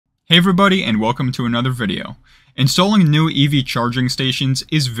Hey everybody, and welcome to another video. Installing new EV charging stations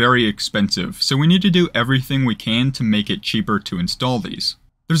is very expensive, so we need to do everything we can to make it cheaper to install these.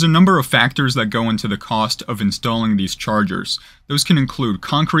 There's a number of factors that go into the cost of installing these chargers. Those can include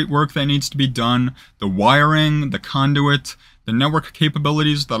concrete work that needs to be done, the wiring, the conduit, the network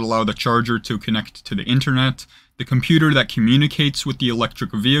capabilities that allow the charger to connect to the internet, the computer that communicates with the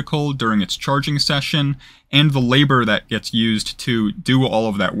electric vehicle during its charging session, and the labor that gets used to do all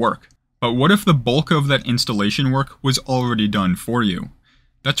of that work. But what if the bulk of that installation work was already done for you?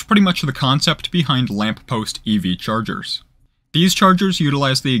 That's pretty much the concept behind lamppost EV chargers. These chargers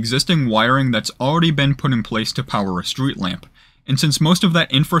utilize the existing wiring that's already been put in place to power a street lamp, and since most of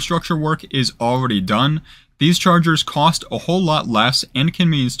that infrastructure work is already done, these chargers cost a whole lot less and can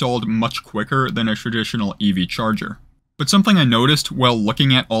be installed much quicker than a traditional EV charger. But something I noticed while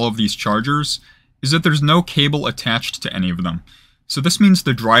looking at all of these chargers is that there's no cable attached to any of them. So this means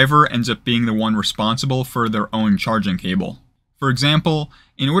the driver ends up being the one responsible for their own charging cable. For example,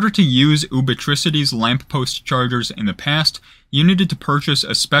 in order to use Ubitricity's lamppost chargers in the past, you needed to purchase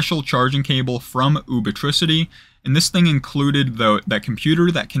a special charging cable from Ubitricity, and this thing included that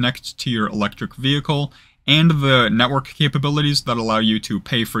computer that connects to your electric vehicle and the network capabilities that allow you to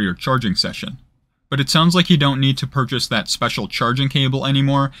pay for your charging session. But it sounds like you don't need to purchase that special charging cable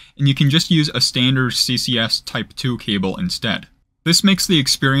anymore, and you can just use a standard CCS Type 2 cable instead. This makes the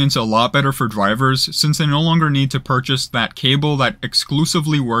experience a lot better for drivers since they no longer need to purchase that cable that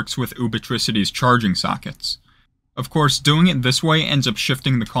exclusively works with Ubitricity's charging sockets. Of course, doing it this way ends up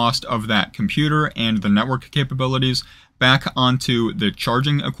shifting the cost of that computer and the network capabilities back onto the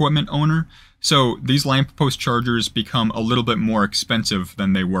charging equipment owner, so these lamppost chargers become a little bit more expensive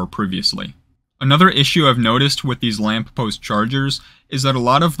than they were previously. Another issue I've noticed with these lamppost chargers is that a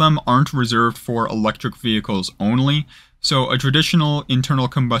lot of them aren't reserved for electric vehicles only, so a traditional internal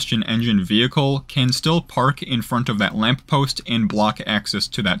combustion engine vehicle can still park in front of that lamppost and block access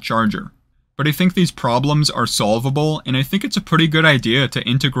to that charger. But I think these problems are solvable, and I think it's a pretty good idea to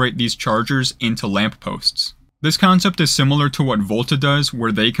integrate these chargers into lampposts. This concept is similar to what Volta does,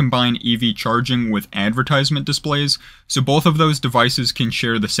 where they combine EV charging with advertisement displays, so both of those devices can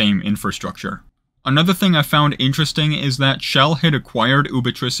share the same infrastructure. Another thing I found interesting is that Shell had acquired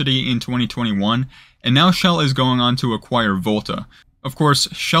Ubitricity in 2021, and now Shell is going on to acquire Volta. Of course,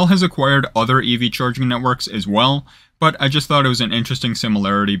 Shell has acquired other EV charging networks as well, but I just thought it was an interesting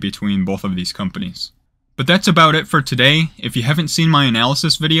similarity between both of these companies. But that's about it for today. If you haven't seen my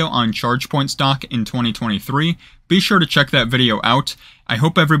analysis video on ChargePoint stock in 2023, be sure to check that video out. I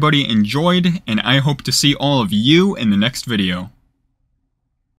hope everybody enjoyed, and I hope to see all of you in the next video.